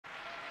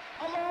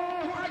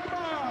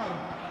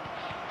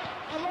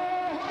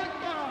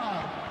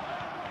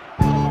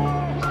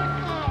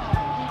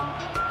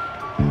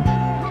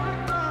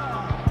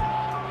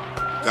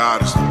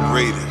God is the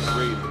greatest.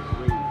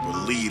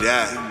 Believe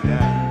that.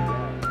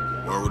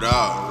 Word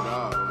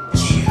up.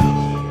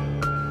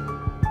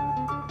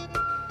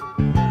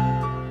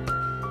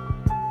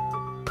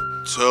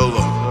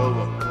 Tilla.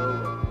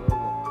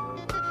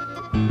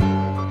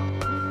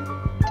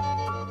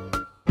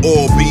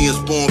 All beings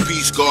born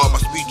peace guard, my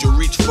speech will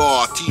reach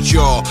far. I teach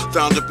y'all,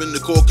 found up in the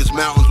Caucasus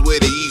Mountains where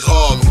they eat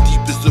hog. From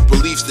deepest of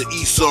beliefs to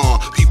east on,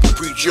 people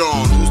preach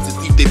on. Who's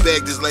the thief? They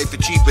bag this life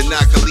for cheap and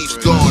not Khalif's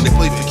gone. They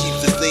play for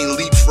keeps, this thing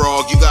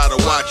leapfrog. You gotta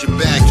watch your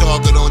back,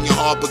 target on your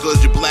heart because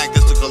you're black.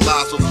 That's a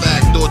colossal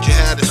fact. Thought you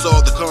had it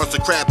all the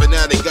constant crap, and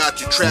now they got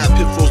you trapped.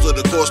 Pitfalls of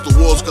the course, the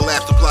walls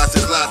collapse, the plots,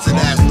 there's lots of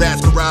that.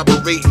 Rats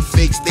corroborating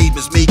fake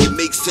statements, make it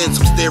make sense.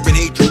 I'm staring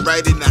hatred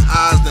right in the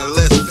eyes, now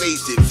let's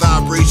face it.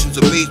 Vibrations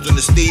are based on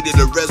the state of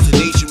the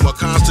resonation while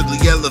constantly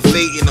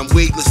elevating. I'm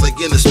weightless like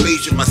in a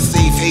spaceship, my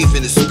safe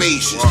haven is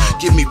spacious.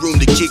 Give me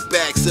room to kick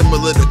back,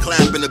 similar to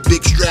clapping a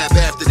big strap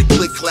after the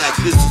click clack.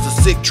 This is a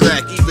sick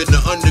track, even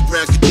the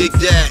underground can dig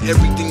that.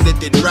 Everything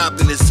that they're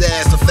dropping is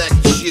ass, the fact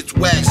the shit's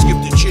whack. Skip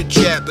the chit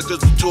chat because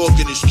the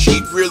talking is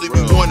cheap. Really,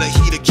 we wanna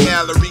heat a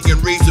calorie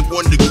and raise it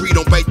 1 degree.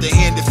 Don't bite the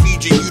hand that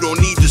feeds you, you don't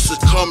need to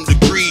succumb to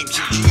greed.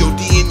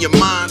 G-O-D in your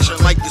mind,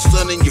 shine like the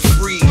sun and you're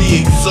free.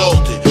 The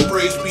exalted,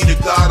 praise be to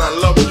God, I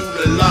love through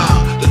the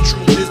lie. The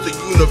truth is the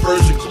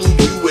universe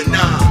includes you and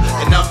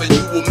I. And I and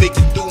you will make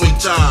it through in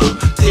time.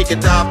 Take a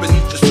dive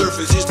beneath the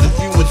surface, it's the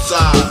view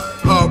inside.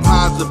 Up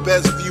high's the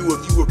best view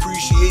if you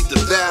appreciate the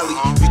valley.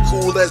 Be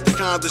cool as the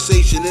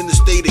conversation in the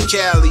state of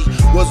Cali.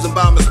 Wasn't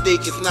by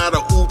mistake, it's not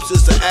a oops,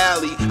 it's an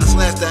alley. I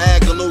slash the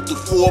diagonal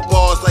through 4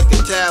 bars like a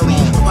tally.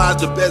 Up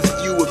high's the best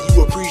view if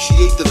you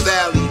appreciate the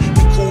valley.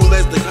 Be cool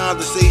as the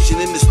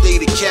conversation in the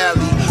state of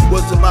Cali.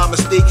 Wasn't by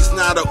mistake, it's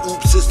not a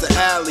oops, it's an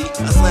alley.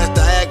 I slash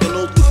the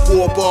diagonal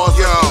through 4 bars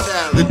like a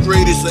tally. The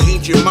greatest of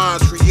ancient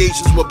minds,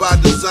 creations were by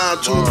design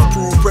to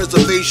improve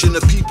preservation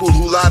of people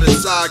who lie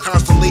inside.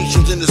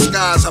 Constellations in the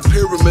skies, how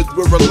pyramids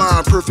were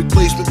aligned. Perfect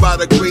placement by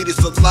the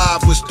greatest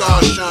alive with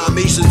stars shine.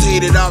 Masons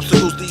hated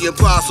obstacles, the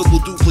impossible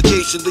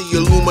duplication. The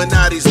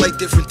Illuminati's like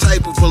different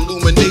type of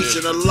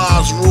illumination.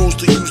 Allah's rules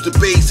to use the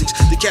basics.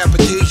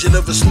 Decapitation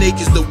of a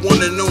snake is the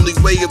one and only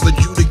way of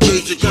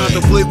adjudication.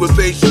 Contemplate with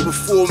patience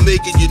before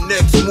making your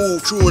next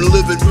move. True and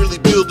living,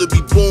 really build to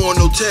be born,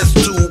 no test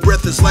tube.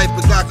 Breath is life,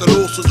 but God could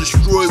also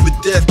destroy with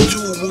death too.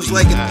 Moves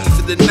like a thief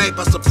in the night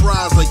by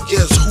surprise, like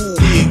guess who?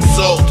 Be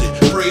exalted,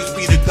 praise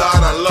be to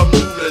God, I love you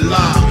to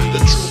lie. The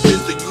truth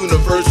is the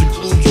universe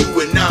includes you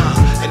and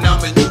I. And I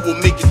and you will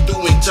make it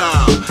through in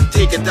time.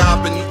 Take a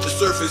dive beneath the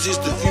surface, it's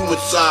the view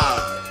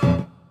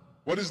inside.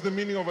 What is the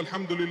meaning of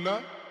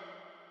Alhamdulillah?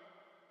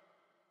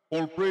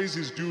 All praise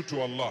is due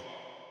to Allah.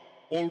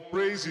 All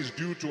praise is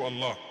due to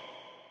Allah.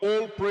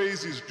 All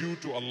praise is due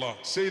to Allah.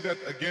 Say that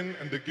again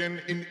and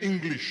again in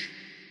English,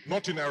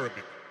 not in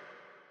Arabic.